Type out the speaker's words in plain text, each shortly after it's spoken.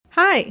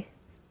Hi,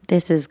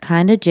 This is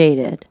Kinda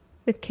Jaded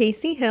with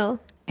Casey Hill.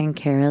 and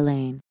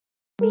Caroline.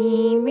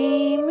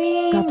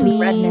 Me. Got some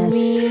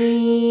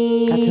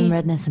redness. Got some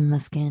redness in my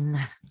skin.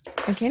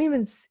 I can't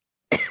even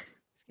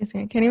excuse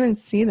me. I can't even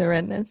see the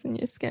redness in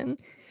your skin.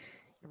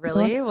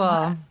 Really?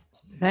 Well,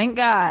 thank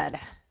God.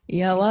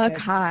 You look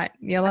hot.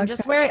 I'm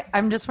just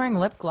wearing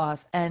lip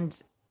gloss, and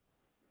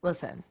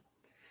listen,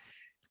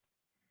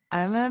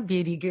 I'm a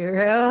beauty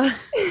guru.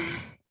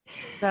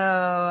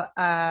 So,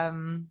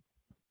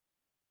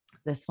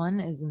 this one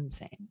is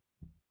insane.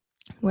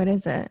 What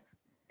is it?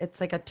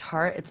 It's like a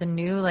Tarte. It's a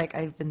new, like,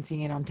 I've been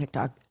seeing it on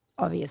TikTok,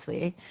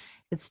 obviously.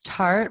 It's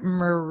Tarte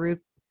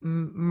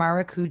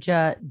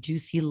Maracuja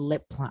Juicy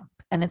Lip Plump.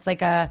 And it's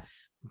like a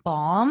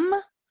balm,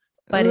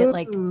 but it's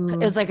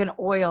like an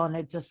oil, and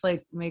it just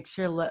like makes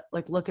your lip,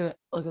 like, look at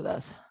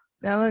this.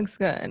 That looks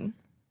good. And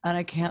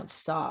I can't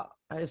stop.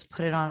 I just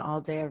put it on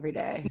all day, every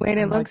day. Wait,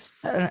 it and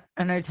looks...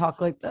 and I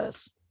talk like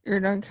this.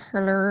 It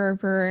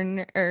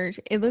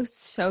looks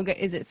so good.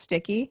 Is it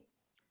sticky?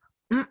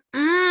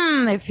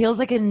 It feels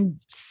like a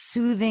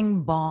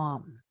soothing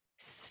balm.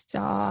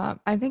 Stop.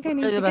 I think I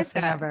need Really to the best get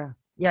thing that. ever.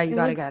 Yeah, you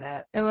gotta get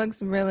it. It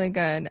looks really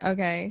good.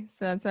 Okay,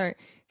 so that's all right.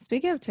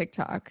 Speaking of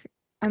TikTok,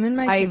 I'm in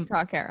my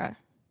TikTok era.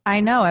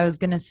 I know. I was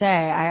gonna say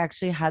I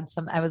actually had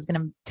some. I was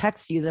gonna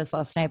text you this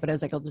last night, but I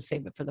was like, I'll just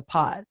save it for the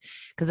pod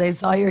because I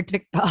saw your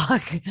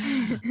TikTok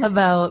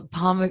about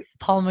Paul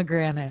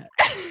McGranite.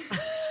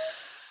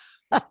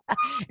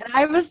 And I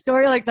have a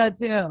story like that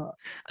too.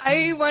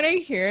 I want to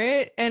hear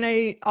it, and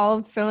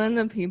I'll fill in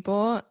the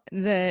people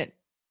that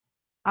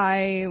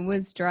I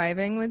was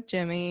driving with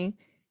Jimmy,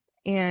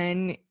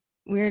 and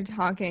we were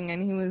talking,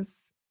 and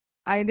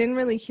I didn't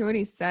really hear what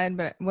he said,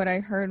 but what I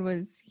heard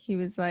was he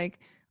was like,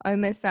 I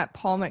missed that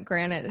Paul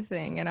McGranite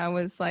thing, and I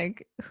was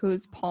like,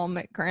 who's Paul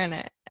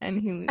McGranite?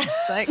 And he was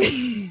like,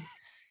 then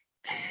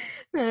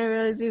I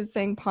realized he was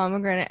saying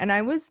pomegranate, and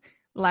I was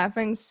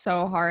laughing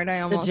so hard I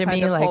almost had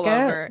to pull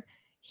over.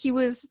 He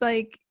was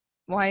like,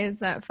 why is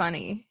that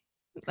funny?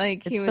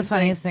 Like, it's the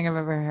funniest thing I've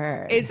ever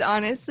heard. It's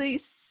honestly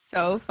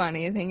so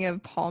funny thinking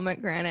of Paul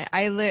McGranite.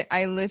 I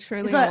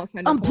literally almost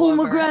had to I'm pull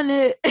Paul over.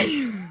 McGranite.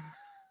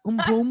 I'm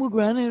Paul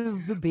McGranite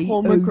of the beat.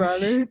 Paul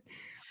McGranite.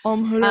 Paul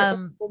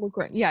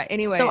McGranite. Yeah,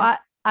 anyway. So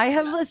I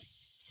have a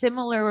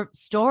similar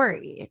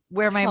story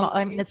where my mom,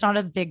 I mean, it's not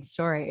a big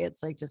story.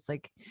 It's like just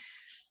like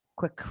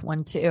quick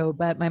one too.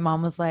 But my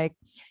mom was like,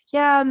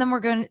 yeah, and then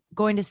we're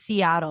going to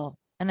Seattle.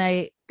 And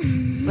I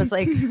was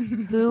like,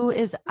 who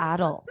is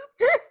Adel?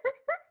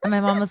 And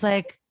my mom was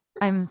like,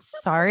 I'm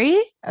sorry.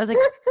 I was like,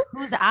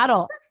 who's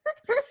Adel?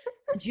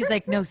 And she's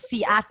like, no,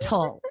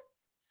 Seattle,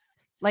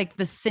 like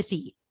the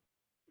city.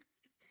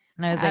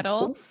 And I was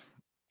Adel? like,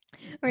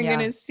 we're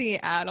gonna see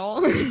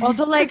Adel.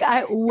 Also, like,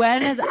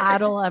 when has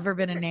Adel ever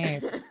been a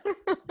name?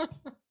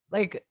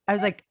 Like, I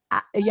was like,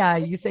 yeah,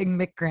 you saying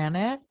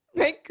McGranite?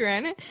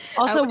 McGranite.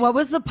 Also, what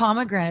was the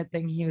pomegranate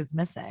thing he was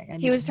missing?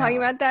 He was talking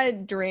about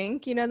that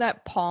drink,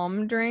 that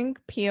palm drink,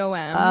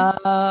 POM.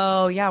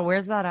 Oh, yeah.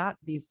 Where's that at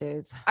these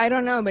days? I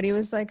don't know, but he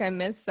was like, I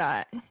missed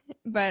that.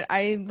 But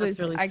I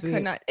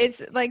could not.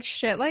 It's like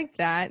shit like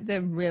that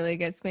really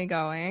gets me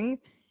going.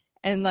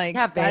 And like,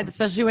 yeah, babe,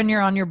 especially when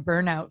you're on your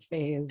burnout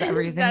phase,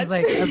 everything's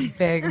like a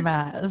big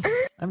mess.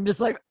 I'm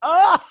just like,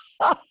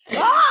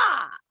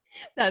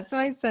 That's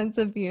my sense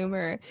of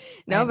humor.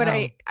 No, but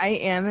I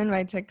am in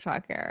my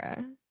TikTok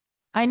era.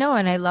 I know,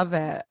 and I love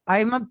it.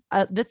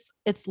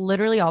 It's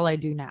literally all I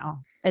do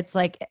now. It's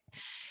like,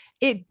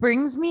 it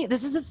brings me,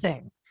 this is the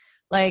thing.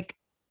 Like,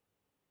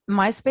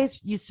 MySpace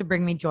used to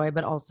bring me joy,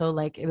 but also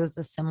like it was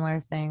a similar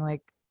thing,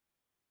 like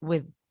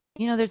with,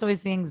 there's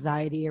always the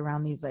anxiety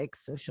around these like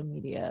social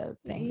media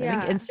things.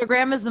 Yeah. I think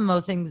Instagram is the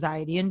most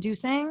anxiety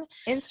inducing.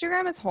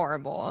 Instagram is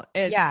horrible.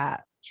 It's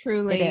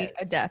truly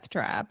a death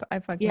trap. I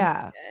fucking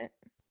hate it.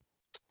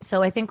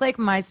 So I think like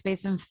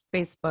MySpace and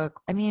Facebook,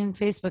 I mean,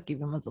 Facebook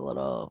even was a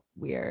little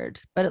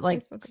weird, but it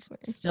like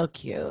still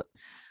cute.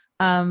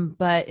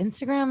 But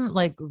Instagram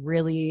like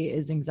really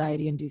is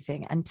anxiety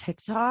inducing, and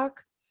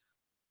TikTok,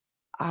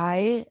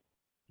 I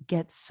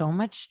get so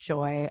much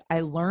joy. I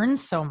learn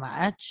so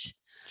much.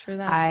 True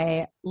that.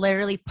 I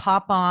literally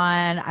pop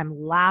on, I'm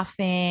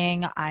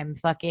laughing, I'm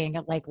fucking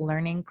like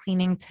learning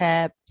cleaning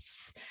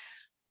tips.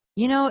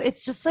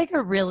 It's just like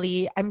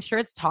I'm sure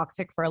it's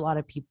toxic for a lot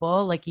of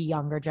people, like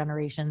younger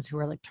generations who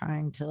are like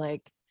trying to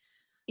like,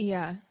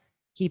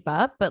 keep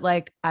up. But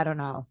like, I don't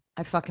know.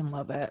 I fucking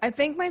love it. I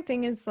think my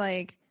thing is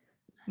like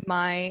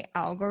my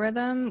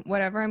algorithm,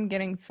 whatever I'm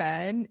getting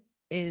fed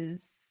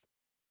is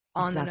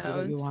on the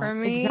nose for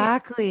me.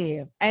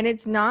 Exactly. And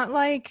it's not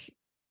like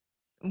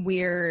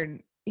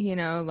weird,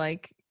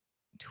 like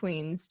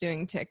tweens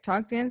doing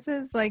TikTok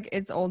dances. Like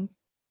it's old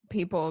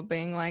people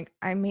being like,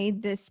 I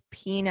made this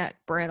peanut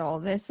brittle.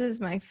 This is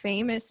my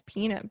famous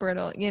peanut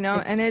brittle,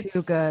 and it's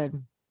too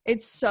good.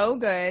 It's so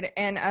good.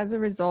 And as a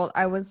result,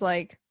 I was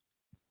like,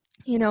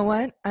 you know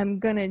what? I'm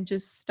gonna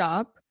just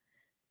stop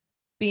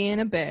being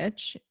a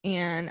bitch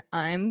and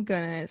I'm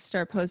gonna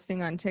start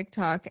posting on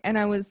TikTok. And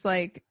I was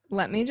like,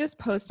 let me just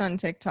post on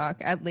TikTok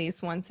at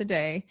least once a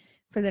day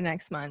for the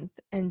next month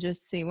and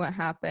just see what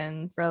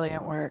happens.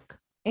 Brilliant work.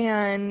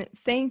 And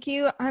thank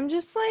you. I'm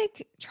just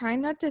like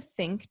trying not to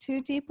think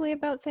too deeply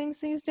about things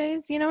these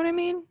days. You know what I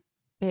mean?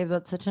 Babe,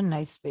 that's such a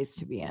nice space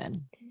to be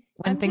in.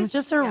 When I'm things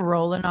just are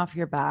rolling off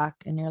your back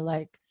and you're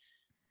like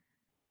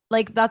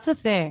that's the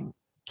thing.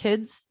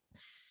 Kids,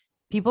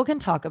 people can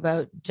talk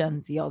about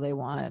Gen Z all they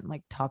want and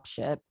like talk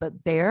shit, but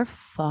they're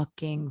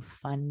fucking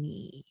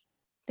funny.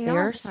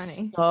 They're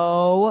funny.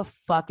 So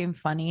fucking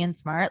funny and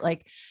smart.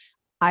 Like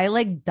I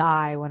like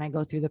die when I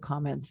go through the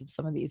comments of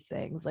some of these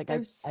things. Like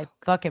I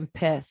fucking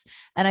piss.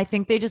 And I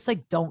think they just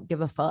like don't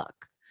give a fuck.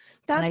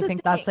 And I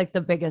think that's like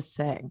the biggest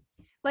thing.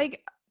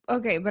 Like,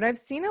 okay, but I've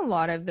seen a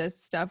lot of this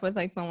stuff with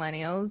like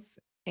millennials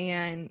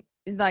and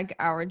like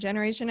our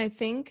generation. I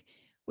think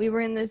we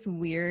were in this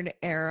weird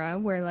era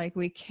where like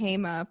we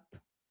came up,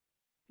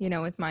 you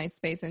know, with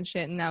MySpace and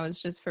shit, and that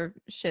was just for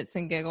shits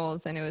and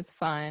giggles and it was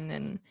fun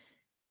and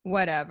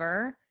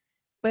whatever.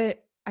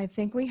 But I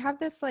think we have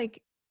this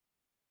like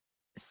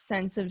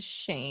sense of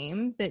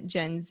shame that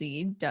Gen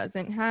Z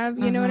doesn't have,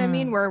 you know what I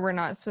mean? Where we're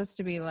not supposed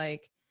to be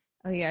like,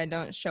 oh yeah,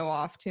 don't show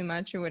off too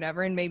much or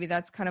whatever. And maybe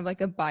that's kind of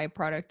like a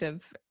byproduct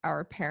of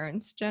our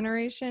parents'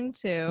 generation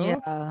too.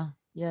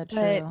 Yeah, true.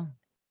 But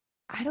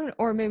I don't,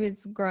 or maybe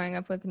it's growing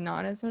up with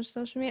not as much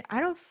social media. I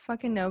don't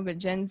fucking know, but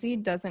Gen Z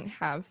doesn't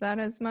have that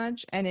as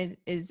much, and it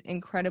is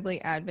incredibly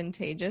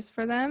advantageous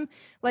for them.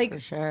 Like, for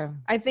sure.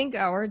 I think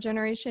our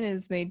generation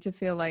is made to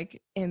feel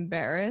like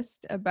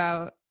embarrassed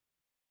about,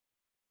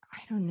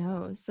 I don't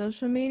know,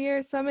 social media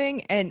or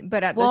something,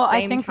 but at the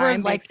same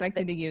time, be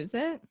expected to use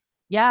it.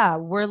 Yeah,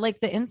 we're like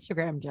the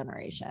Instagram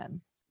generation,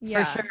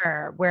 for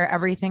sure, where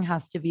everything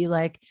has to be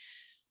like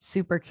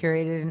super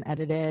curated and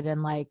edited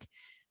and like,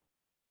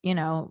 you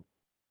know,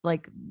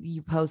 like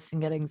you post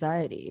and get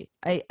anxiety.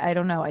 I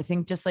don't know. I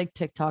think just like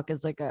TikTok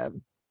is like a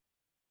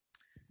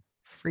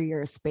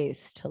freer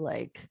space to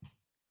like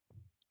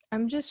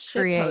I'm just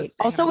create.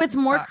 Also, it's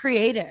more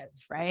creative,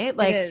 right?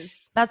 Like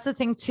that's the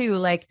thing too.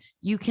 Like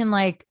you can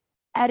like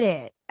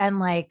edit and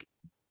like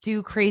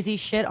do crazy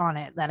shit on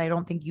it that I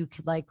don't think you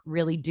could like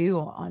really do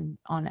on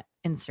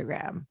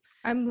Instagram.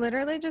 I'm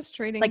literally just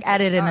treating like TikTok,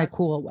 edit in a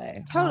cool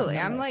way. Totally.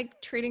 I'm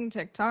like treating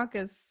TikTok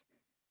as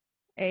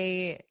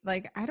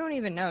like I don't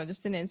even know,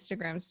 just an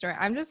Instagram story.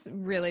 I'm just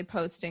really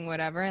posting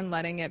whatever and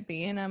letting it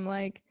be, and I'm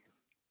like,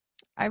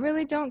 I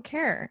really don't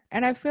care.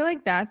 And I feel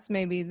like that's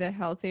maybe the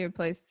healthier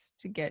place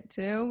to get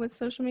to with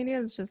social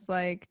media. It's just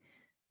like,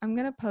 I'm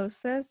gonna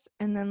post this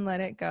and then let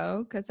it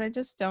go, because I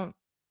just don't,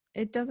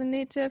 it doesn't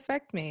need to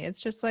affect me.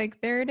 It's just like,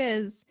 there it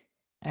is.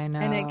 I know.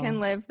 And it can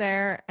live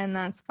there, and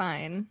that's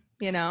fine,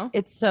 you know?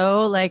 It's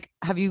so like,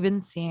 have you been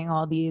seeing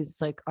all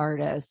these like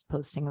artists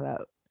posting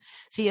about,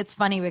 see, it's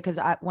funny because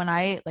I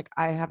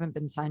haven't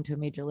been signed to a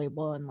major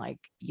label in like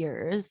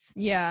years.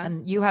 Yeah.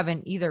 And you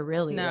haven't either,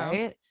 really,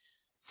 right?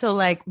 So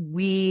like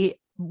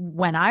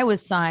when I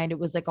was signed, it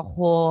was like a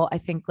whole, I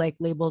think like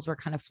labels were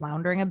kind of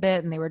floundering a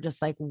bit, and they were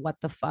just like, what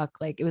the fuck?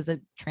 Like it was a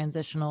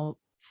transitional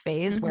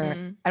phase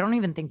where I don't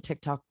even think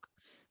TikTok,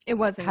 it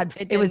wasn't,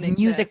 it was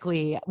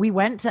Musically.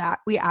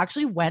 We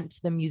actually went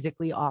to the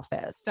Musically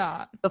office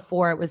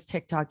before it was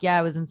TikTok. Yeah,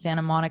 I was in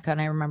Santa Monica,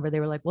 and I remember they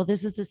were like, well,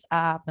 this is this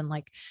app, and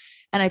like,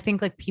 and I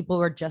think like people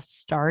were just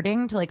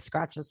starting to like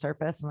scratch the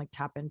surface and like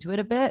tap into it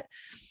a bit.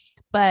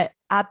 But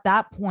at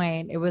that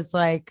point, it was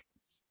like,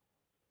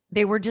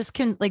 they were just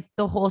like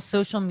the whole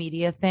social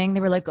media thing. They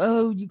were like,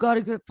 oh, you got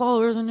to get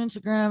followers on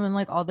Instagram and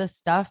like all this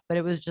stuff. But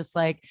it was just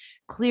like,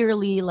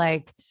 clearly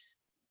like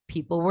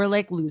people were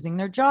like losing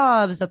their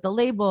jobs at the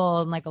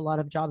label, and like a lot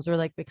of jobs were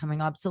like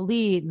becoming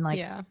obsolete, and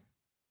like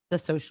the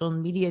social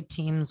media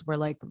teams were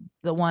like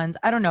the ones,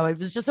 I don't know. It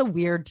was just a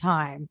weird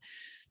time.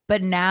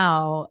 But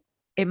now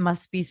it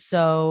must be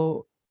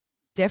so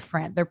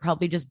different. They're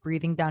probably just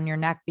breathing down your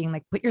neck, being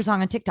like, put your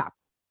song on TikTok,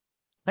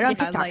 put it on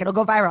TikTok, like, it'll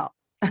go viral.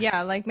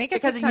 Yeah, like make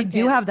it because TikTok you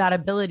do have that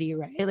ability,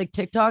 right? Like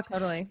TikTok,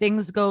 totally.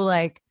 Things go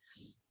like,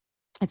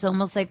 it's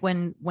almost like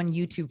when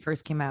YouTube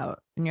first came out,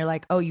 and you're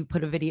like, oh, you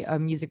put a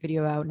music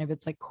video out, and if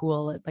it's like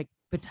cool, it like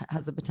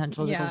has the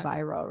potential to go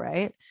viral,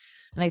 right?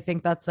 And I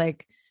think that's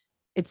like,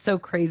 it's so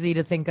crazy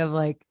to think of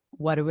like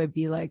what it would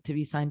be like to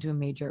be signed to a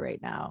major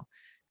right now.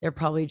 They're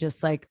probably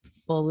just like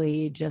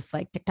fully just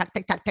like TikTok,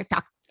 TikTok,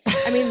 TikTok.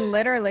 I mean,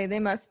 literally, they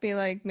must be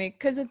like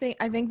because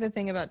I think the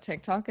thing about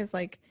TikTok is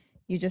like,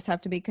 you just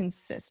have to be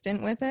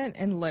consistent with it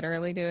and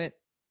literally do it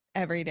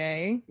every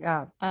day.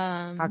 Yeah.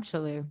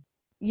 Actually.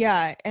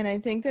 Yeah. And I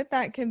think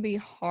that can be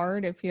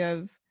hard if you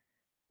have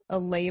a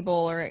label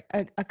or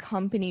a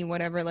company,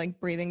 whatever, like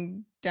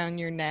breathing down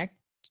your neck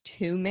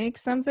to make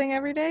something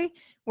every day,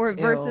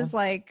 versus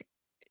like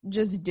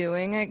just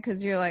doing it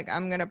because you're like,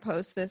 I'm going to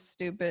post this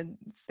stupid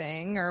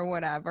thing or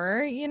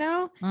whatever, you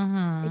know?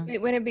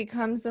 When it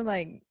becomes a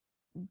like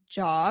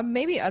job,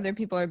 maybe other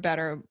people are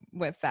better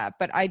with that,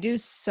 but I do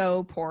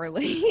so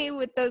poorly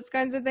with those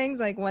kinds of things.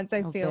 Like once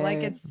I feel like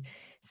it's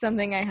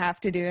something I have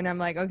to do, and I'm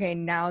like, okay,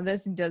 now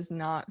this does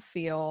not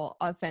feel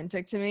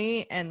authentic to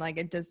me, and like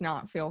it does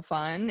not feel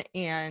fun,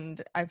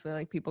 and I feel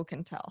like people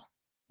can tell,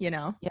 you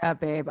know? Yeah,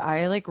 babe.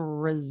 I like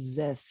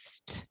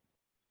resist.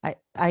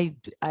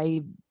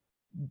 I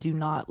do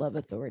not love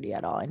authority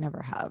at all. I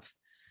never have.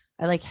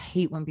 I like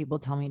hate when people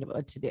tell me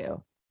what to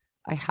do.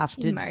 I have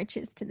She to.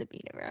 marches to the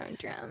beat of her own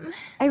drum.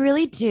 I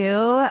really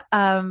do.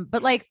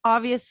 But like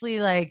obviously,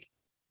 like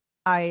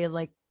I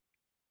like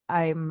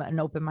I'm an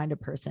open-minded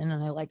person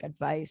and I like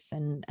advice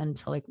and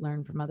to like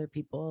learn from other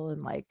people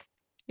and like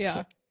Yeah.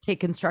 to take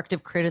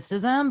constructive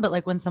criticism. But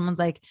like when someone's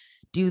like,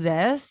 do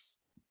this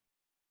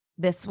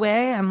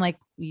way, I'm like,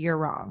 you're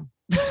wrong.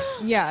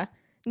 Yeah.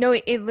 No,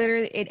 it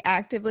literally it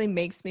actively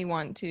makes me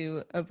want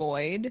to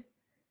avoid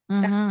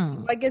that.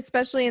 Mm-hmm. Like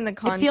especially in the It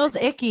feels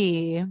context,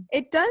 icky.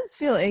 it does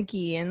feel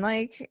icky and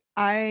like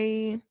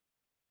I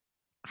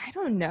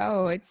don't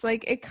know. It's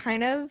like it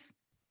kind of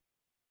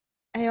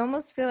I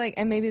almost feel like,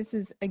 and maybe this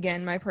is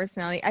again my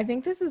personality. I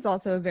think this is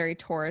also a very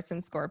Taurus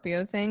and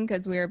Scorpio thing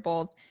because we are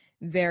both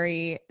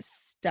very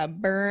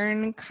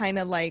stubborn, kind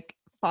of like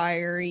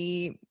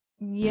fiery,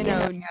 do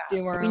our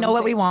We own know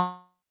what we thing.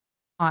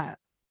 want.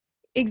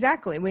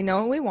 Exactly. We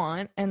know what we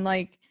want and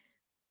like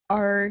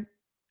our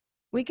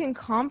we can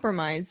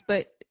compromise,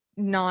 but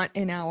not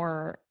in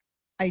our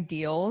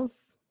ideals,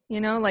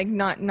 like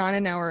not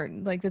in our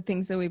like the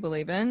things that we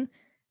believe in.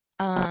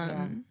 Yeah.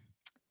 Um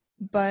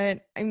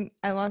but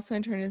I lost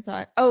my train of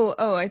thought.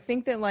 Oh, I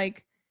think that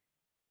like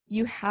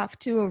you have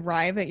to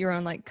arrive at your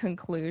own like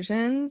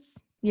conclusions,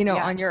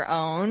 Yeah, on your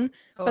own.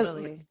 But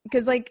totally.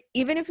 because like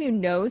even if you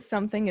know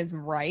something is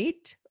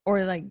right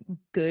or like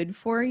good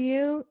for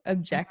you Mhm.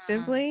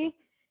 objectively,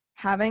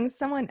 having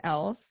someone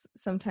else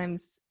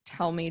sometimes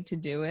tell me to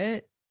do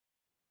it,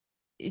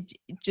 it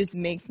just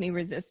makes me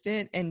resist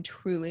it and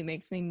truly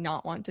makes me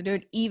not want to do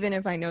it, even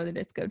if I know that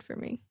it's good for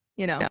me.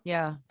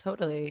 Yeah,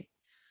 totally.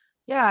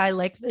 Yeah, I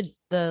like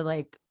the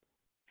like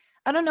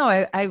I don't know.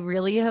 I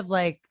really have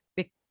like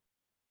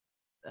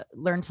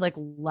learned to like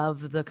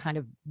love the kind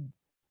of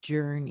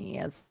journey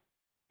as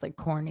like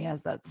corny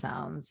as that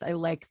sounds. I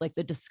like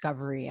the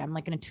discovery. I'm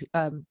like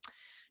an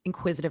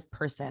inquisitive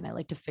person. I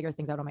like to figure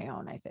things out on my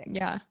own, I think.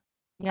 Yeah,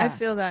 I Yeah.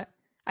 feel that.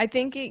 I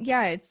think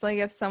yeah, it's like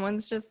if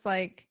someone's just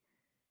like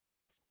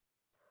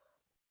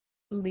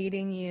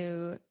leading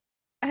you.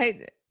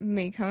 I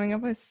me coming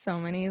up with so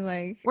many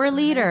like We're nice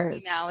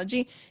leaders.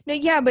 analogy. No,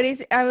 yeah, but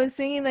I was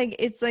thinking like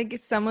it's like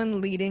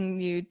someone leading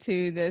you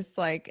to this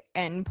like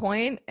end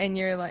point and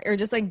you're like or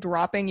just like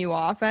dropping you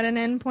off at an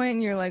end point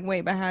and you're like,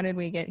 wait, but how did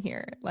we get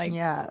here? Like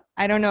Yeah.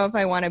 I don't know if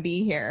I want to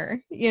be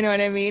here. You know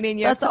what I mean? And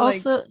you have That's to like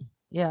also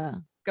yeah.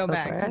 go Go for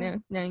back.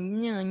 it. No,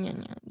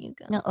 you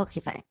go. No, okay,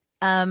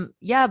 fine.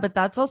 Yeah, but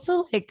that's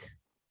also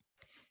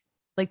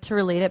like to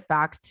relate it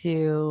back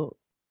to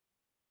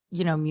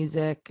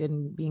music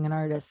and being an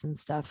artist and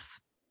stuff.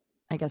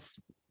 I guess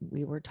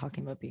we were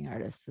talking about being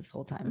artists this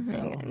whole Oh time, my so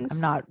I'm goodness.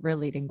 not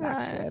relating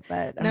back to it,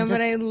 but I'm No,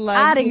 but I just love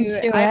adding you.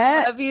 to I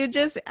it. love you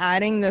just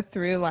adding the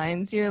through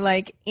lines. You're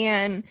like,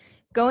 and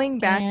going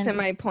back to And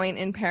my point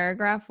in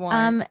paragraph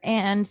one.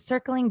 and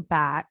circling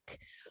back,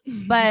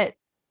 but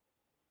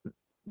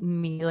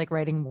me like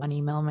writing one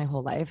email my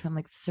whole life, I'm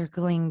like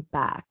circling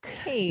back. Is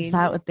Hey,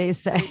 that just what they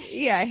say?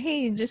 yeah,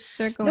 hey, just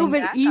No, circling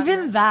but back on even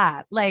that.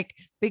 that, like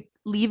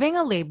leaving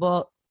a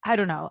label, I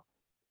don't know.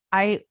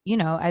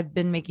 I've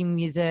been making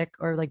music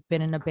or like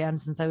been in a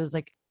band since I was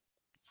like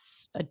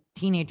a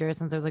teenager,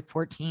 since I was like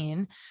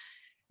 14.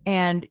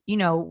 And,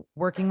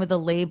 working with a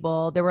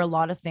label, there were a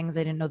lot of things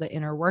I didn't know the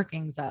inner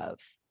workings of.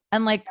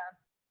 And like,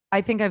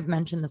 I think I've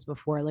mentioned this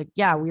before. Like,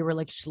 yeah, we were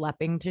like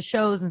schlepping to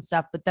shows and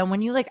stuff. But then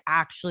when you like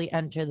actually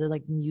enter the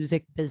like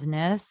music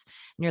business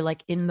and you're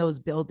like in those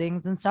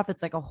buildings and stuff,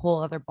 it's like a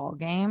whole other ball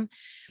game.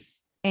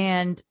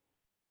 And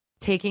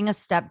taking a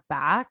step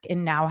back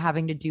and now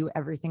having to do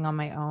everything on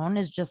my own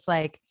is just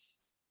like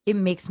it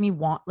makes me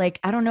want like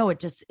I don't know,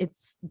 it's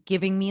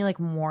giving me like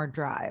more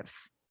drive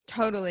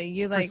Totally.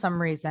 You for like,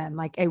 some reason.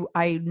 Like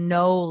I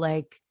know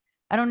like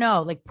I don't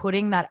know, like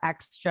putting that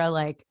extra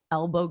like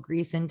elbow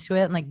grease into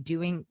it and like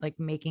doing like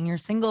making your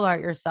single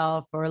art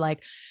yourself or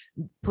like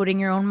putting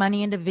your own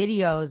money into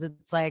videos.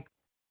 It's like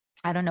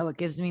I don't know, it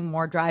gives me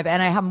more drive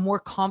and I have more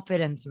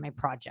confidence in my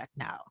project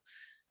now,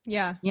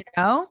 yeah. you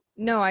know?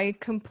 No, I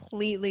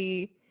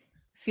completely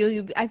feel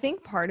you. I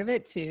think part of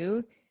it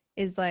too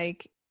is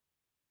like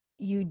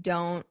you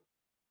don't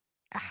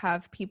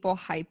have people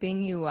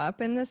hyping you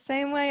up in the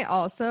same way.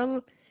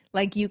 Also,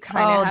 like you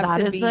kind of Oh, have that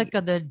to is like be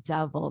the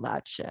devil,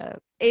 that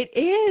shit. it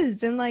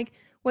is. And like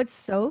what's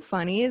so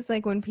funny is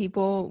like when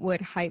people would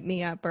hype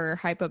me up or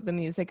hype up the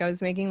music I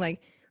was making,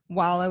 like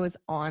while I was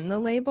on the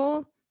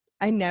label,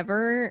 I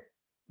never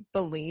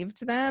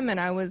believed them. And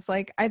I was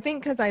like, I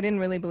think because I didn't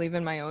really believe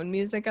in my own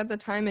music at the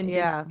time and didn't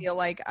Yeah. feel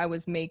like I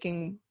was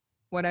making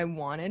what I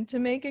wanted to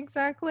make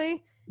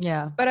exactly.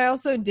 Yeah. But I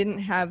also didn't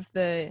have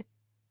the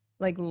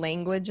like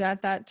language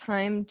at that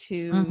time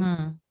to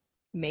Mm-hmm.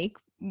 make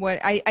what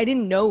I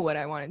didn't know what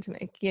I wanted to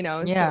make. So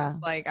Yeah.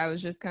 it's like I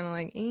was just kind of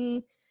like,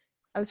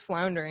 I was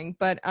floundering,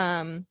 but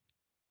I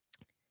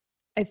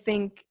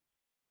think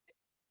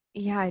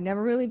yeah, I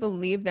never really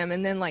believed them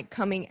and then like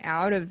coming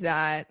out of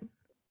that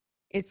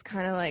it's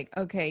kind of like,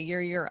 okay,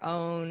 you're your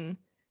own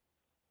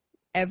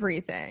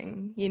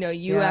everything. You know,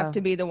 you have Yeah.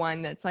 to be the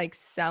one that's like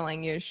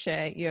selling your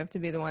shit. You have to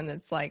be the one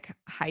that's like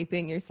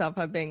hyping yourself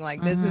up, being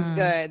like, this is Mm-hmm.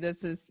 good.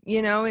 This is,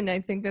 you know, and I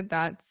think that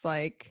that's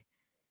like,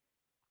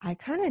 I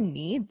kind of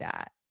need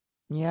that.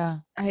 Yeah,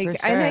 for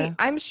Like, and sure.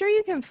 I'm sure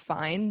you can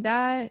find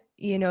that,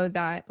 you know,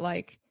 that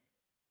like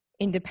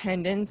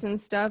independence and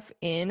stuff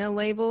in a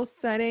label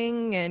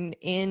setting and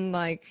in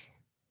like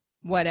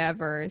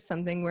whatever,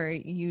 something where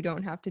you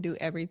don't have to do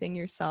everything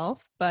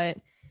yourself, but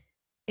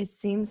it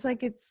seems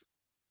like it's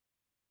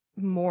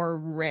more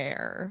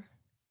rare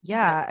than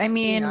Yeah. I that, you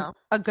mean, know?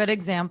 a good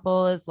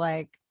example is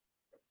like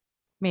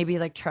maybe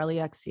like Charlie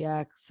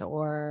XCX,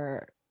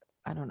 or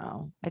I don't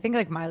know. I think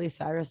like Miley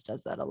Cyrus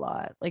does that a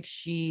lot. Like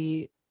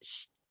she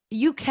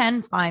you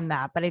can find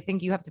that, but I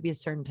think you have to be a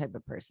certain type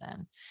of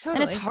person. And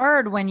it's Totally.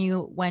 hard when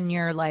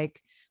you're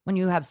like when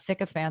you have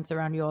sycophants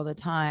around you all the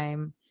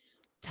time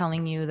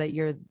telling you that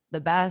you're the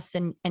best,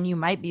 and you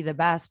might be the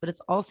best, but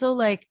it's also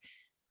like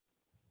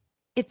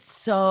it's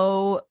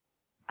so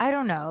I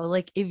don't know,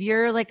 like if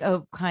you're like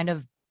a kind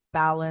of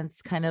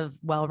balanced, kind of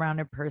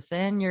well-rounded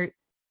person,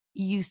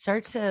 you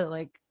start to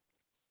like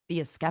be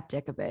a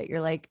skeptic a bit.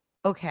 You're like,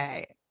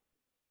 okay,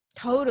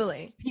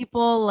 Totally.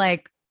 people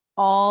like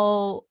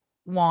all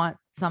want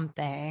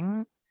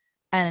something.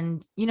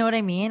 And you know what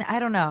I mean? I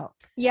don't know.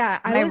 Yeah,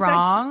 Am I I was actually,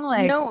 wrong?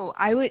 Like, no,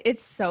 I would,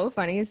 it's so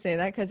funny to say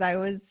that because I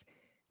was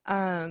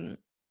um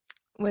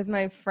with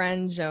my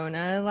friend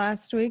Jonah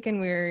last week and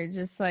we were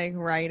just like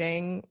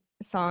writing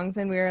songs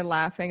and we were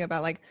laughing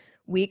about like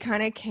we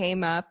kind of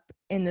came up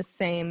in the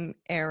same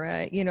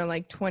era, you know,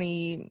 like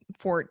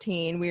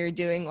 2014. We were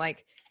doing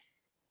like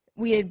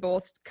we had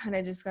both kind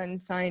of just gotten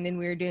signed and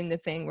we were doing the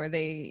thing where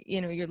they,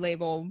 you know, your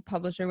label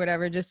publisher,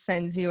 whatever, just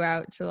sends you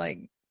out to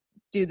like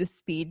do the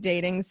speed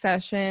dating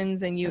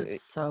sessions and you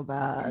it's so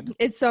bad.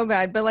 it's so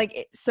bad, but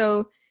like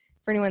so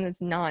for anyone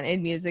that's not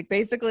in music,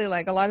 basically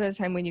like a lot of the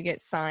time when you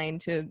get signed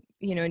to,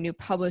 you know, a new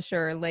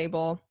publisher or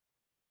label,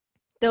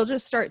 they'll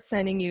just start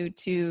sending you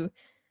to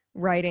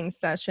writing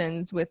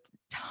sessions with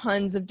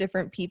tons of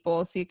different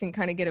people so you can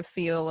kind of get a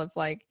feel of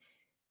like,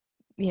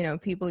 you know,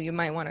 people you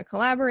might want to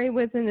collaborate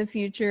with in the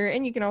future,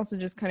 and you can also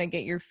just kind of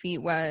get your feet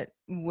wet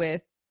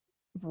with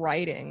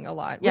writing a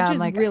lot, which Yeah, I'm is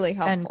like, really and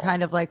helpful.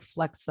 kind of like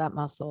flex that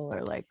muscle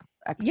or like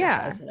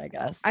Yeah, exercise it, I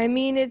guess. I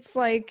mean, it's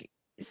like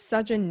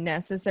such a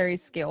necessary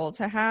skill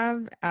to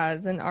have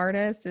as an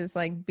artist is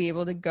like be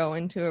able to go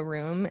into a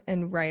room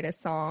and write a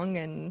song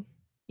and,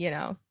 you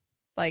know,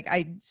 like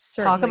I Talk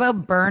certainly,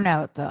 about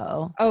burnout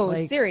though. oh,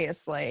 Like,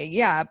 seriously.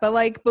 Yeah. But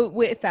like, but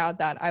without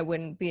that, I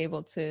wouldn't be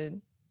able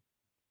to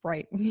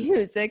write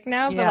music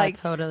now. But yeah, like,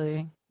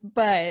 totally.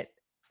 but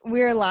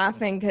we were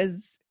laughing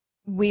because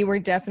we were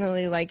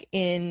definitely like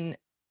in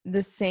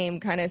the same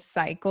kind of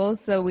cycle.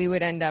 So we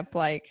would end up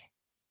like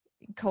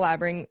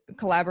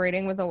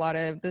collaborating with a lot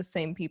of the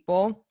same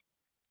people,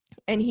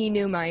 and he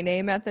knew my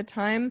name at the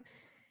time,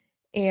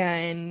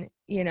 and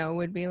you know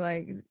would be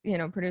like, you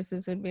know,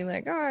 producers would be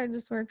like, oh, I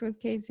just worked with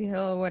Casey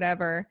Hill or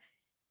whatever,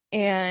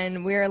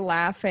 and we were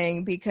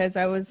laughing because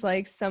I was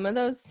like, some of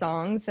those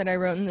songs that I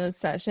wrote in those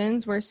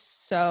sessions were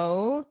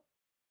so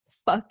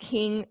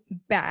fucking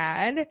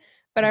bad.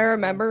 But I I'm sure.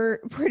 remember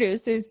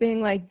producers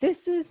being like,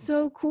 this is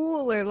so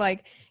cool. Or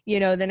like, you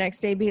know, the next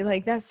day be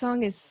like, that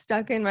song is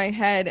stuck in my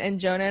head. And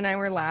Jonah and I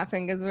were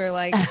laughing because we are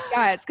like,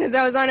 yeah, it's because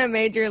I was on a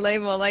major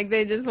label. Like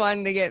they just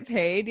wanted to get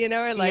paid, you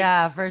know, or like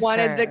Yeah, for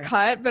wanted the sure.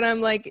 cut. But I'm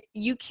like,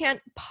 you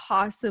can't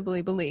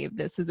possibly believe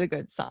this is a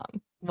good song.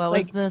 What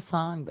was Like the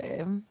song,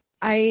 babe?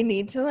 I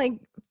need to like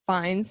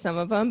find some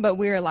of them, but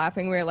we were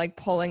laughing. We were like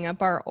pulling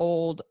up our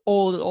old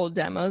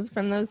demos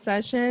from those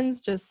sessions,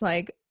 just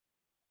like,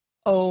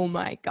 oh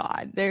my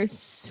God, they're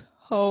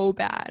so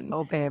bad.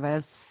 Oh, babe, I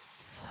have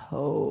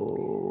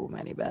so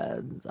many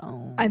beds.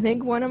 I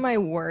think one of Oh, my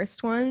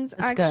worst ones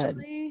it's good.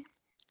 actually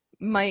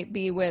might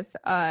be with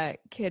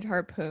Kid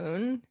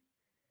Harpoon.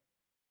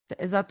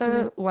 Is that You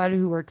know? the one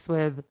who works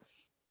with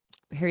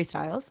Harry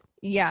Styles?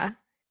 Yeah.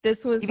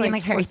 This You was mean like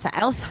like Harry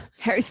Styles?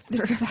 Harry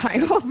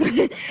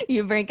Styles.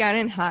 You break out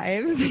in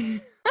hives.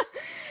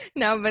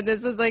 No, but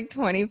this was like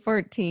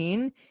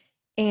 2014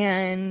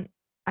 and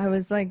I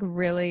was like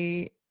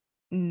really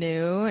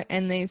new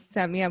and they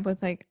set me up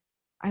with like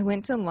I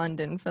went to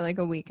London for like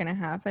a week and a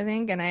half, I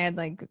think, and I had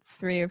like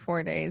 3 or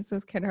 4 days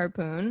with Kid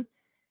Harpoon.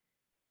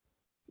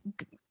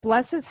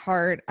 Bless his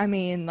heart. I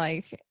mean,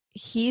 like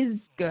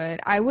he's good.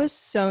 I was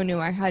so new.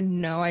 I had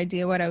no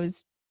idea what I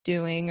was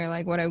doing or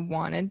like what I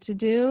wanted to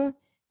do.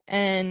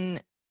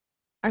 And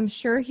I'm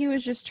sure he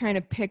was just trying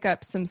to pick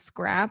up some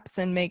scraps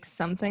and make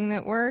something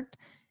that worked.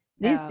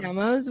 These Yeah.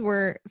 demos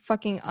were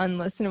fucking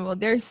unlistenable.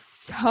 They're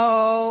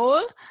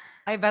so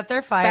I bet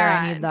they're fire.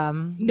 I need bad.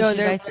 them. No,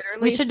 they're We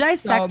literally should so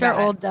dissect our bad.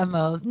 old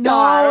demos. No,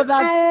 Stop.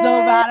 that's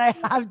so bad.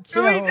 I have We,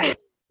 chills.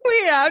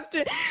 we have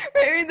to.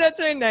 Maybe that's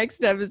our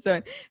next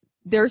episode.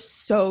 They're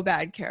so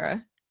bad,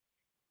 Kara.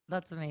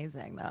 That's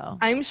amazing though.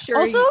 I'm sure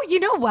Also, you, you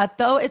know what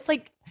though? It's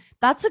like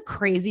that's the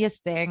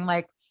craziest thing.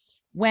 Like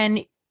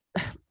when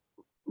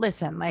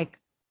listen, like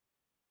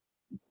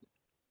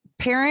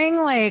pairing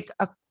like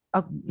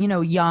a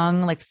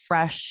young, like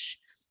fresh,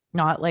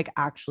 not like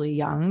actually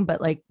young,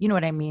 but like, you know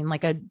what I mean?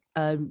 Like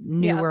a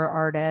newer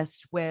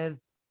artist with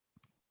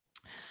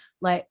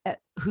like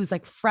who's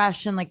like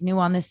fresh and like new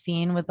on the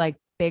scene with like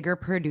bigger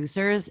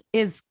producers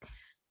is,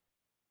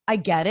 I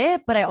get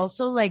it, but I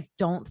also like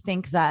don't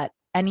think that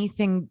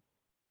anything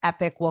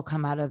epic will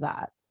come out of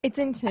that. It's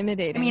I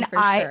intimidating mean,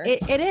 for sure.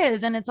 it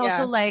is, and it's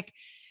also Yeah. like,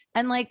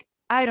 and like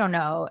I don't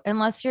know,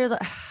 unless you're the,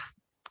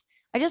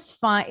 I just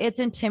find it's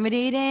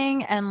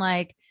intimidating, and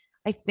like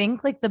I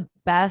think like the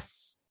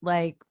best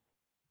like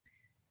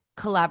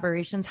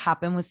collaborations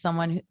happen with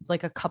someone who,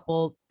 like a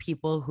couple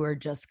people who are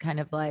just kind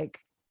of like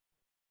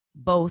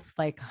both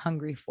like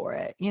hungry for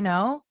it, you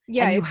know?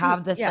 Yeah, And you if you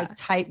have this yeah. like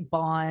tight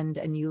bond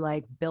and you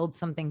like build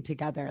something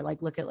together.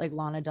 Like look at like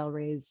Lana Del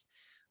Rey's,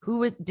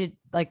 did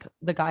like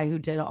the guy who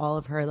did all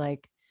of her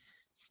like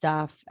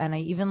stuff. And I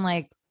even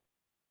like,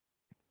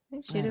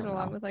 She I did don't a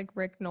lot know. with like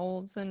Rick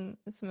Knowles and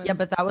some Yeah, of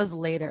but that was Tears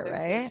later, of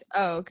right?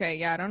 Oh, okay.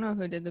 Yeah, I don't know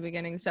who did the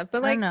beginning stuff,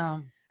 but I don't like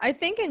know. I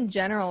think in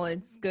general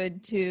it's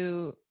good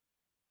to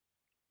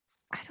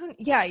I don't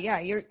yeah, yeah,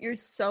 you're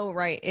so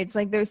right. It's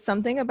like there's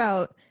something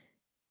about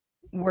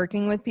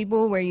working with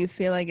people where you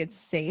feel like it's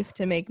safe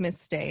to make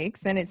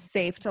mistakes and it's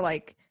safe to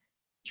like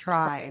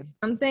try Try.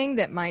 something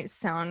that might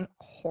sound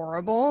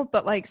horrible,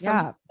 but like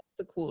sometimes Yeah,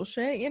 the cool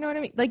shit, you know what I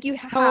mean? Like you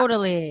have to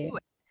totally. do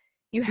it.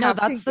 You No, have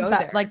to that's the go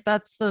best, there. like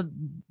that's the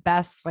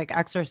best like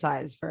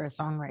exercise for a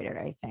songwriter,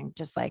 I think.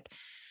 Just like,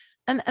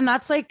 and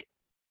that's like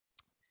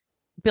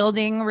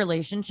building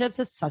relationships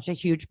is such a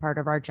huge part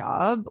of our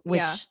job,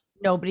 Yeah. which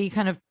nobody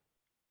kind of,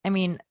 I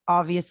mean,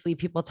 obviously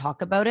people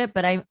talk about it,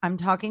 but I'm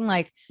talking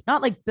like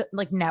not like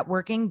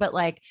networking, but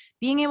like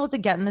being able to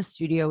get in the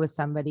studio with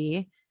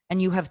somebody and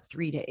you have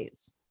 3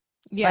 days.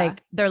 Yeah.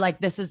 Like they're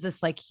like, this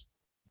like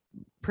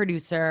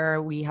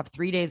producer, we have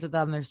 3 days with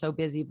them, they're so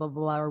busy, blah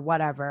blah blah, or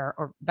whatever,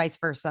 or vice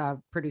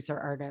versa, producer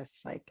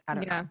artist, like I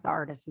don't know, Yeah. the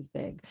artist is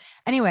big.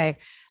 Anyway,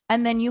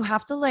 and then you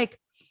have to like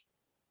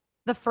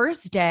the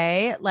first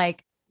day,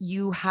 like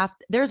you have,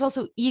 there's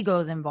also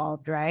egos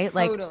involved, right?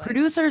 Like Totally.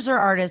 producers are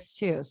artists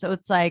too. So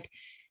it's like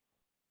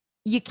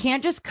you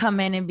can't just come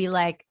in and be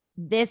like,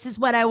 this is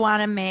what I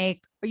want to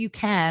make. Or you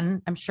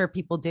can, I'm sure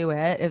people do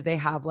it if they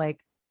have like,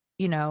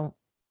 you know,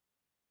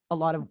 a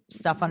lot of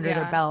stuff under their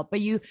Yeah. belt, but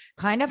you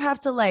kind of have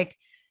to like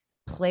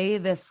play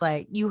this,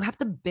 like, you have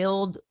to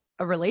build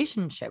a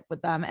relationship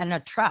with them and a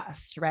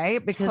trust,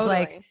 right? Because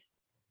like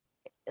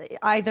Totally.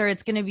 either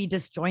it's going to be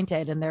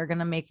disjointed and they're going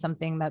to make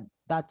something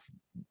that's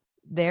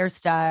their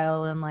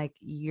style and like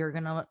you're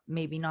gonna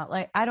maybe not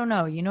like, I don't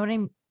know, you know what I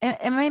mean?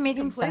 Am I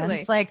making sense?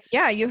 Completely. Like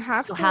Yeah, you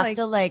have to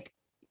like,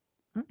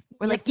 or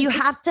you have like to you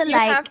build have to you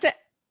have like,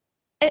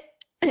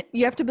 to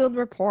you have to build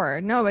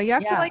rapport. No, but you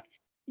have to yeah, like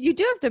you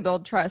do have to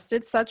build trust.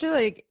 It's such a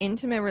like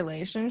intimate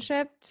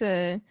relationship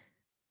to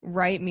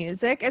write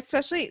music,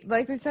 especially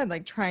like we said,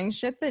 like trying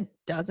shit that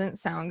doesn't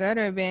sound good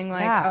or being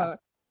like, yeah, oh,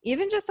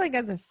 even just like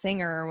as a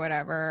singer or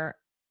whatever,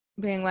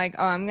 being like,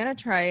 oh, I'm gonna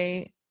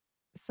try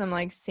some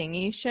like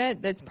singy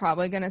shit that's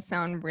probably gonna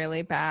sound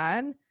really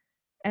bad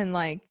and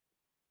like,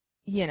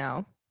 you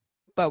know,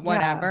 but yeah,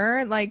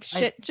 whatever. Like I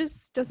shit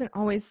just doesn't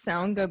always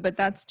sound good, but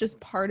that's just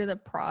part of the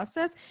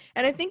process.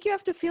 And I think you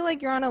have to feel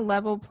like you're on a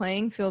level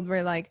playing field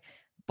where like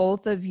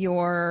both of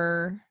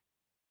your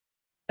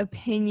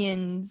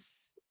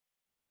opinions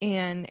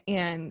and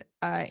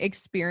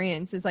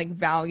experience is like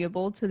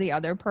valuable to the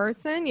other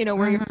person, you know,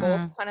 where you're both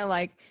mm-hmm, kind of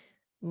like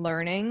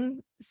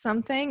learning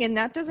something. And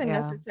that doesn't yeah,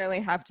 necessarily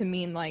have to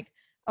mean like,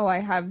 oh, I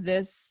have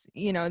this,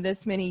 you know,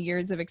 this many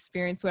years of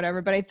experience,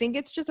 whatever. But I think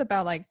it's just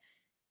about like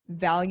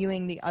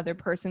valuing the other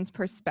person's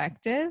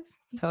perspective,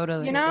 you know,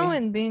 totally,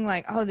 and being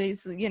like, oh,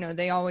 these, you know,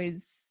 they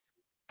always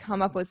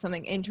come up with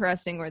something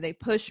interesting or they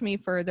push me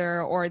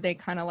further or they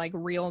kind of like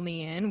reel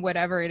me in,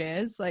 whatever it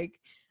is. Like,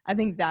 I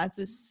think that's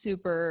a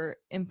super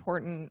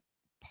important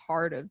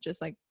part of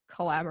just like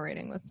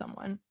collaborating with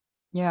someone.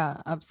 yeah,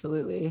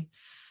 absolutely.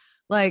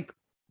 Like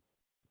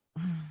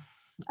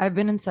I've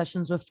been in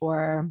sessions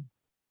before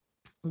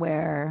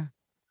where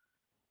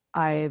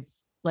I've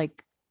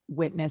like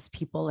witnessed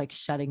people like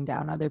shutting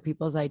down other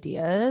people's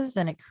ideas,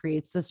 and it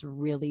creates this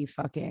really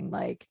fucking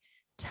like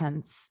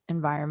tense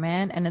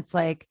environment. And it's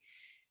like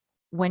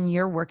when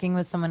you're working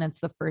with someone, it's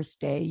the first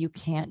day, you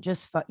can't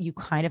just you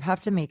kind of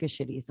have to make a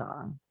shitty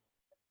song.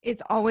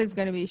 It's always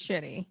going to be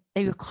shitty.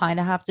 You kind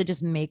of have to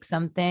just make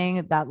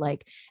something that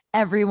like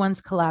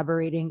everyone's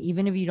collaborating,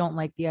 even if you don't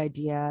like the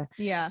idea,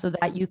 Yeah. so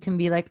that you can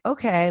be like,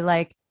 okay,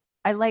 like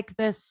I like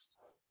this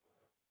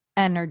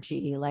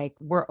energy, like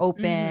we're Mm-hmm.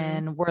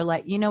 open, we're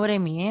like, you know what I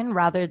mean,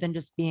 rather than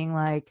just being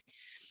like,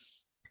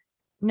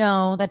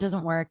 no, that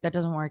doesn't work, that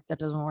doesn't work, that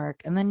doesn't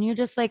work, and then you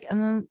just like,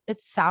 and then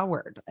it's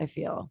soured, I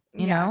feel,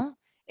 you Yeah. know,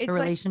 the It's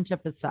like,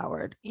 relationship is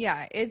soured.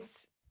 yeah,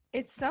 it's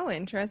so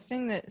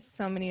interesting that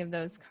so many of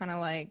those kind of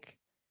like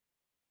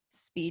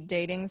speed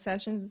dating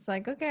sessions, it's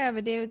like, okay, I have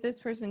a date with this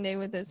person, date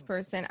with this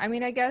person. I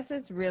mean, I guess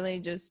it's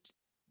really just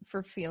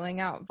for feeling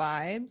out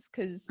vibes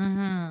because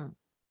Mm-hmm.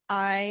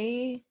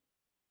 I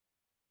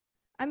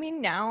I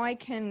mean, now I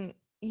can,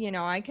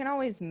 I can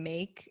always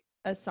make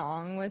a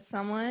song with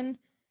someone.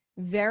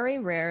 Very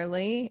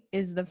rarely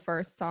is the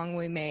first song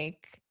we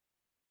make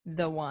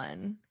the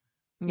one,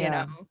 you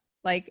know, Yeah.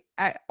 like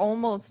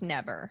almost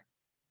never,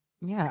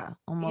 Yeah. you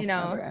Almost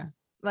know, never.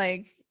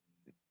 like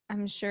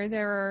I'm sure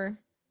there are,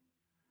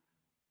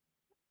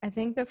 I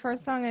think the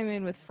first song I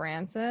made with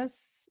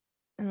Francis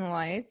and the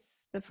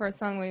Lights, the first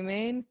song we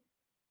made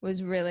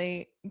was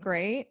really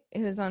great.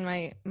 It was on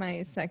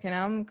my second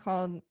album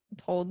called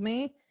Told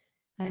Me,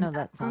 I and know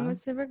that that song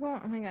was song. super cool.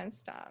 Oh my god,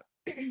 stop.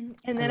 And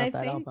I then I love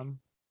that think, album.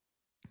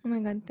 oh my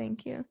god,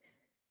 thank you.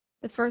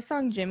 The first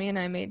song Jimmy and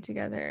I made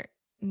together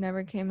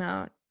never came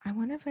out. I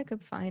wonder if I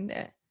could find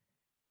it.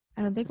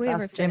 I don't think Just we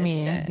ever ask finished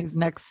Jimmy. it. He's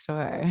next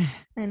door.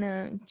 I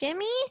know.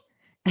 Jimmy?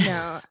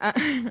 No,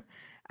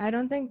 I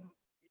don't think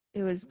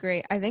it was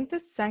great. I think the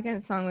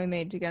second song we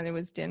made together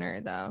was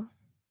Dinner, though.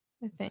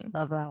 I think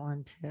Love that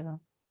one too.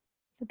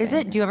 it's a Is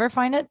it, do banger. you ever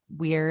find it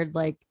weird,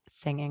 like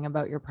singing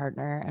about your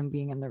partner and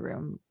being in the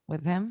room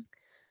with him?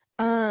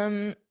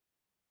 Um,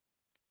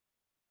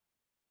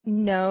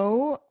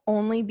 no,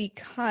 only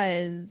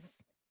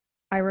because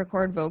I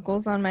record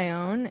vocals on my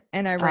own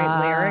and I write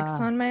lyrics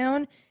Ah, on my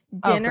own.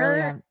 oh, Dinner,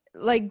 brilliant.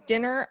 like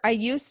Dinner, I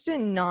used to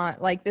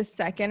not like the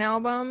second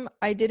album.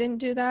 I didn't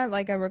do that.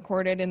 Like I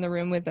recorded in the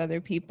room with other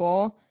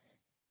people.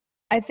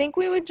 I think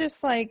we would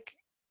just like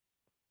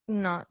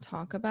not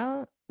talk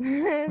about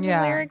the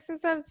Yeah. lyrics and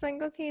stuff. It's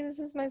like, okay, this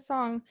is my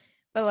song.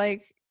 But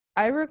like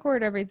I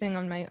record everything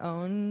on my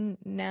own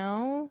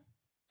now.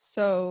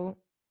 So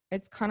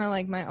it's kind of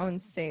like my own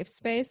safe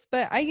space.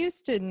 But I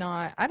used to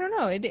not, I don't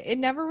know. It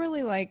never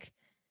really like,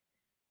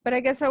 but I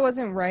guess I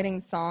wasn't writing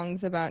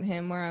songs about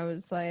him where I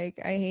was like,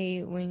 I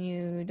hate when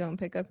you don't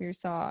pick up your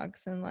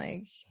socks and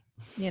like,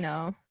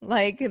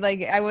 like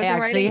I I wasn't actually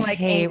writing like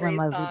hate when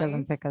angry Leslie doesn't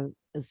songs. pick up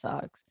his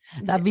socks.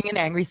 That being an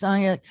angry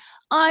song, you're like,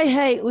 I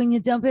hate when you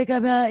don't pick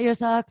up your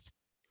socks.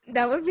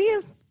 That would be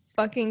a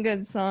fucking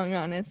good song,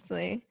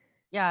 honestly.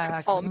 Yeah, By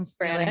actually, Paul I'm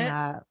stealing McGranite.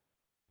 that.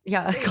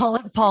 Yeah, Wait, call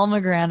it Paul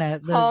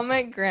McGranite. Paul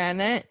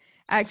McGranite.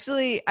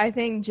 Actually, I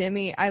think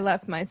Jimmy, I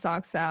left my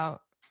socks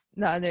out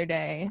the other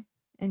day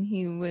and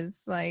he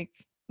was like,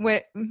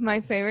 what my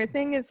favorite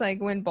thing is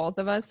like when both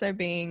of us are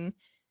being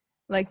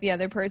like the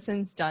other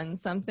person's done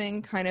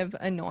something kind of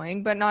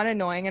annoying, but not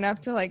annoying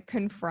enough to like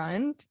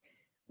confront.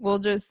 We'll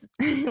just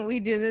we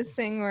do this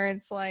thing where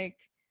it's like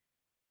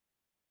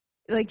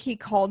he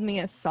called me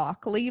a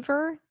sock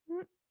lever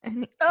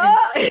and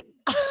Ah!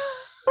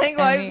 like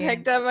I I mean,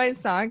 picked up my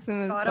socks and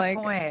was got a like,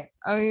 point.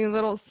 oh, you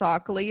little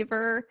sock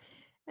lever.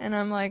 And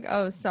I'm like,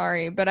 oh,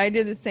 sorry. But I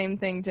do the same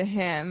thing to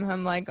him.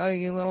 I'm like, oh,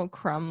 you little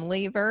crumb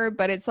lever.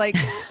 But it's like,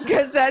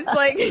 because that's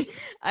like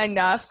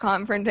enough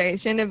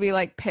confrontation to be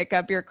like, pick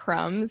up your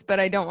crumbs. But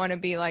I don't want to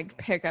be like,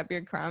 pick up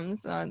your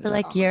crumbs. So I You're just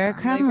like, call him a you're a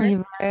crumb crumb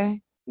lever. lever.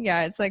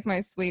 Yeah, it's like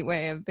my sweet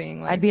way of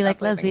being I'd like, be stop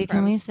like, leaving Leslie,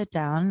 can we crumbs. sit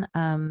down?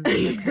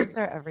 Your crumbs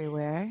are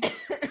everywhere.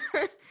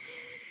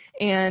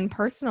 And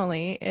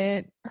personally,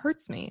 it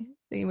hurts me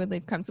that you would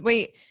leave crumbs.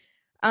 Wait,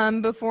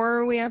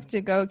 before we have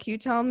to go, can you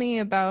tell me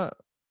about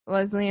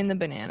Leslie and the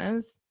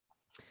bananas?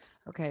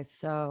 Okay,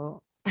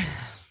 so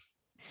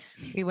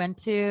we went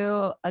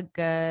to a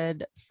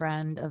good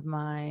friend of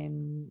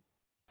mine's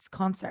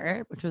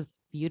concert, which was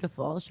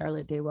beautiful,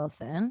 Charlotte Day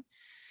Wilson.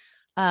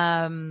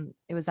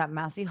 It was at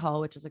Massey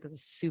Hall, which is like a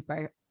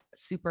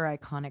super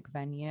iconic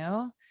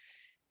venue.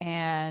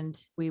 And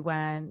we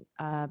went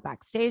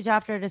backstage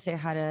after to say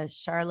hi to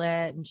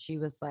Charlotte, and she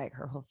was like,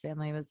 her whole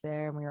family was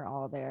there, and we were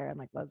all there, and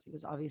like Leslie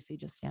was obviously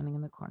just standing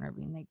in the corner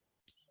being like,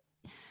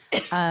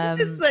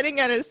 Just letting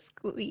out a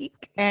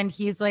squeak. and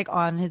he's like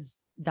on his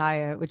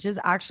diet, which is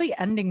actually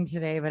ending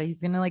today, but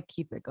he's gonna like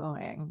keep it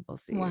going. We'll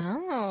see.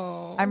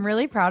 Wow. I'm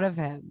really proud of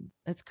him.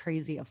 It's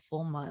crazy, a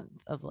full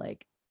month of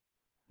like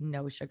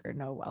no sugar,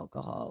 no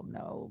alcohol,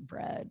 no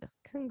bread.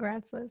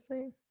 Congrats,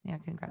 Leslie. Yeah,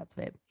 congrats,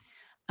 babe.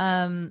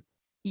 Um,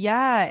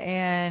 yeah,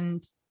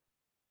 and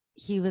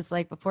he was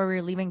like, before we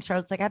were leaving,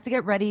 Charlotte's like, I have to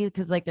get ready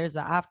because like there's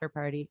the after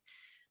party.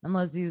 And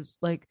Leslie's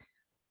like,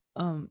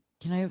 can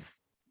I have,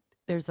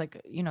 there's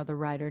like, the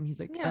rider, and he's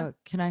like, Yeah.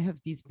 can I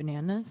have these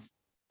bananas?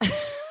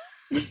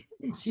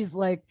 And she's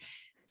like,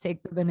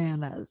 take the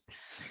bananas.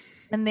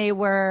 And they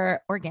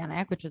were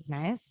organic, which was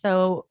nice.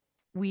 So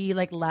we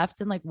like left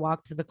and like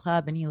walked to the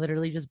club, and he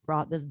literally just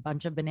brought this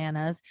bunch of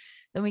bananas.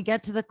 Then we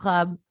get to the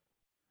club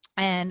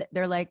and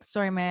they're like,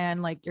 sorry,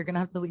 man, like you're gonna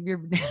have to leave your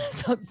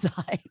bananas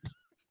outside.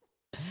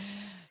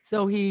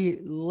 So he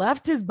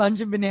left his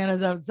bunch of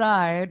bananas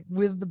outside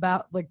with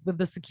with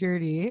the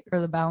security or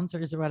the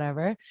bouncers or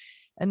whatever.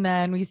 And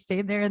then we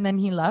stayed there, and then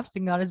he left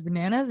and got his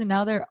bananas, and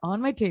now they're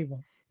on my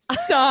table.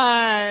 Stop.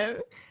 And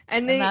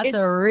And they that's it's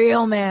a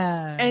real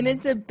man. and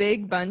it's a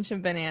big bunch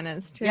of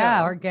bananas too.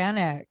 Yeah,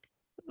 organic.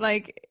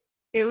 Like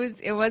it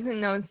wasn't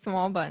no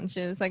small bunch.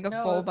 It was like a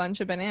full bunch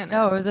of bananas.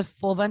 No, it was a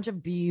full bunch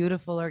of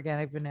beautiful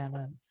organic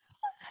bananas.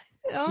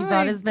 Oh He my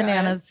brought his God.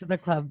 bananas to the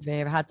club,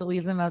 babe. Had to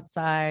leave them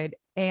outside,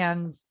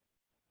 and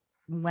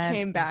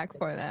Came back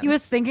for them. he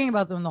was thinking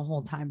about them the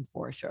whole time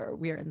for sure.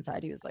 We were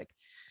inside. He was like,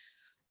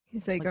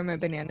 He's like, Like, are my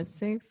bananas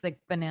safe? like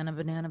banana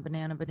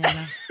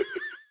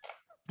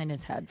in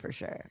his head for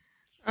sure.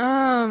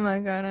 Oh my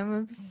God, I'm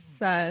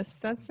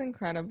obsessed. That's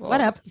incredible.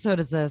 What episode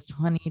is this?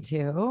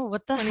 22?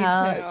 What the 22.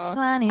 hell?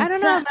 I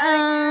don't know 22.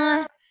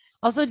 about it.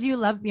 Also, do you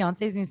love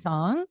Beyonce's new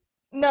song?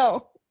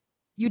 No,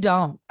 You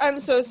don't. I'm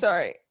so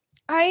sorry.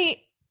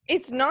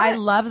 It's I not,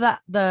 love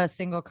that the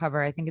single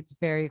cover. I think it's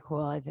very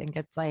cool. I think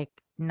it's like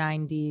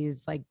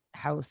 90s like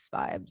house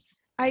vibes,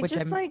 I which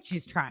just like,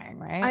 she's trying,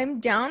 right? I'm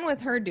down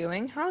with her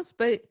doing house,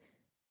 but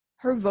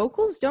her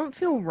vocals don't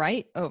feel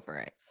right over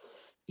it.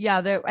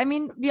 Yeah, I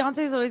mean,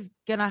 Beyonce's always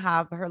gonna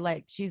have her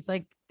like she's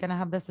like gonna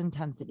have this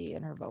intensity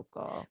in her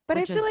vocal, But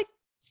I which feel is like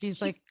she's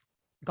she, like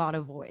got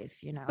a voice,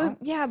 you know? but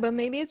yeah, but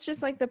maybe it's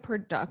just like the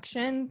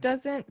production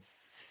doesn't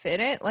fit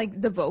it.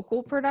 Like the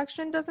vocal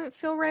production doesn't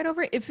feel right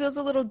over it. It feels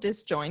a little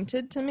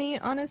disjointed to me,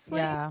 honestly.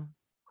 Yeah.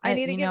 I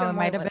need to You give know, it it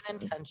more might have been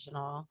listens.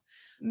 intentional.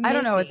 I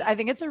don't know. I Maybe.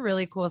 think it's a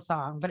really cool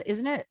song, but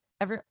isn't it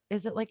ever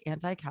is it like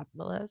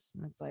anti-capitalist?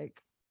 And it's like,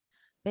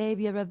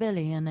 baby, you're a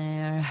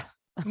billionaire.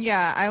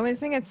 Yeah, I always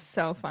think it's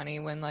so funny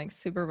when like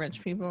super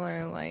rich people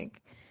are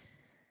like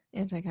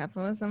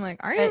anti-capitalist. I'm like,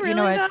 are you But you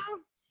know really what? though?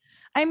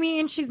 I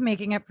mean, she's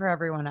making it for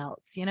everyone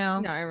else, you know?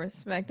 No, I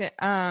respect it.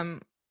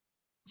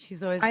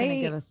 She's always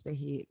gonna give I us the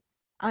heat.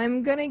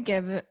 I'm gonna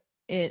give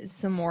it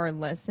some more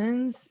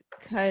listens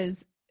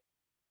because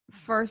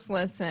first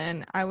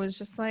listen, I was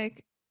just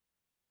like,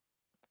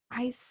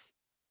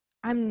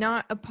 I'm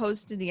not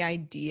opposed to the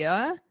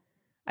idea.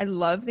 I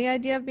love the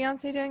idea of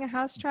Beyonce doing a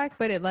house track,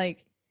 but it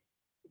like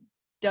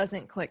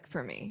doesn't click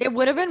for me. It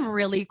would have been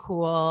really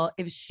cool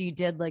if she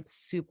did like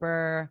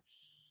super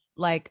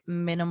like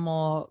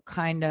minimal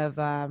kind of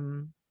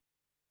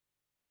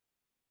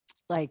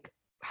like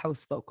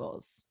house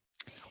vocals.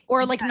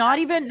 Or like Yeah,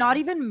 that's the not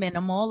thing. even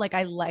minimal. Like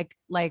I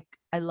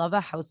love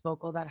a house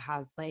vocal that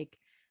has like,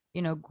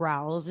 you know,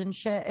 growls and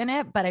shit in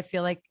it, but I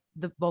feel like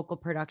the vocal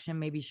production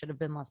maybe should have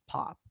been less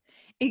pop.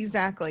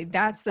 Exactly.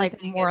 That's the Like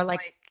thing. more It's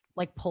like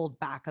like pulled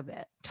back a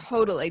bit.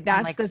 totally. And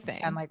That's like the and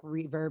thing. like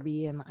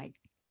reverby and like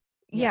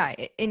yeah.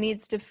 Yeah, it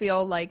needs to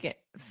feel like it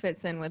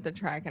fits in with the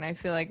track. And I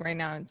feel like right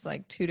now it's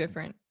like two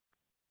different,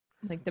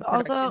 like the But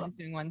production also is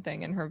doing one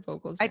thing and her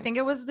vocals I doing. think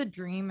it was The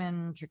Dream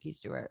and Tricky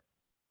Stewart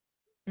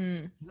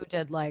Mm, who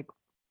did like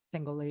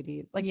single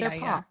ladies. Like they're yeah,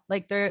 yeah. pop.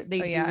 Like they Oh do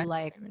yeah,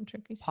 like Diamond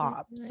Tricky Stewart,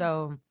 pop. you're right.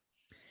 So,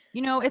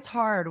 you know, it's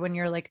hard when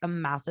you're like a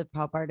massive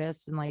pop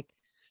artist and like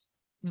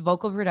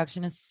vocal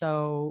production is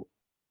so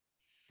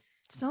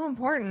So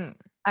important.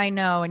 I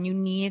know, and you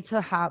need to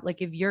have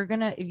like if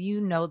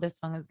you know this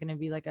song is gonna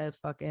be like a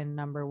fucking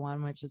number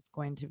one, which it's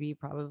going to be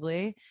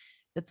probably,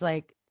 it's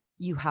like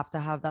you have to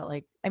have that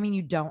like I mean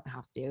you don't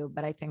have to,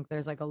 but I think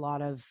there's like a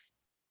lot of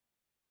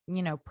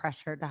you know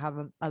pressure to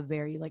have a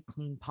very like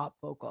clean pop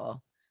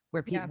vocal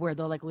where Yeah, people where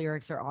the like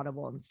lyrics are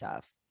audible and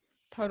stuff.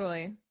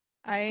 totally.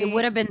 It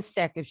would I have been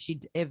sick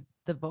if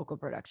the vocal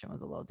production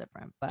was a little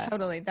different, but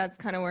totally. That's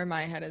kind of where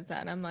my head is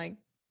at. I'm like,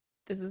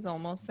 this is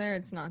almost there.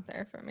 It's not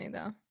there for me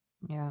though.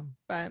 yeah.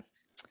 But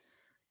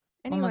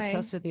I'm anyway,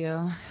 obsessed with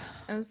you.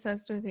 I'm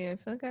obsessed with you. I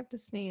feel like I have to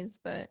sneeze,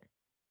 but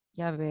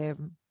Yeah, babe.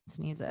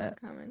 Sneeze it's not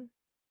it. coming.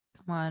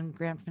 Come on,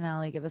 grand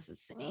finale. Give us a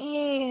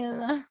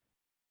sneeze.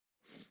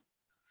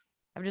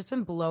 I've just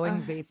been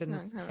blowing vape It's in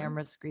not this coming.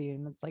 camera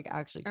screen. It's like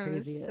actually I'm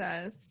crazy.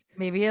 obsessed.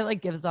 Maybe it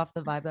like gives off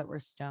the vibe that we're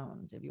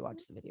stoned if you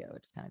watch the video,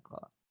 which is kind of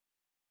cool.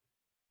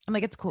 I'm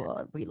like, it's cool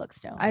if we look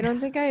stoned. I don't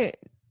think I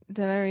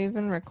did. I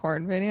even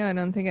record video. I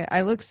don't think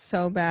I look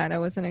so bad. I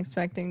wasn't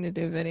expecting to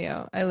do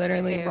video. I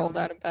literally rolled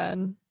out of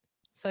bed.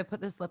 So I put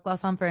this lip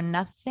gloss on for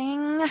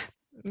nothing.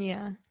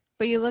 Yeah,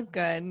 but you look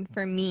good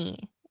for me.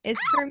 It's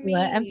for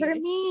And for me.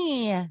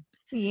 me.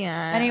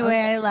 Yeah. Anyway,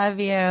 Okay. I love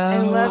you. I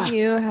love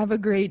you. Have a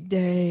great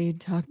day.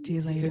 Talk to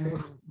you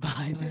later.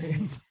 Bye, Bye.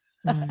 babe.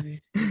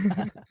 Bye.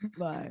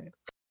 Bye.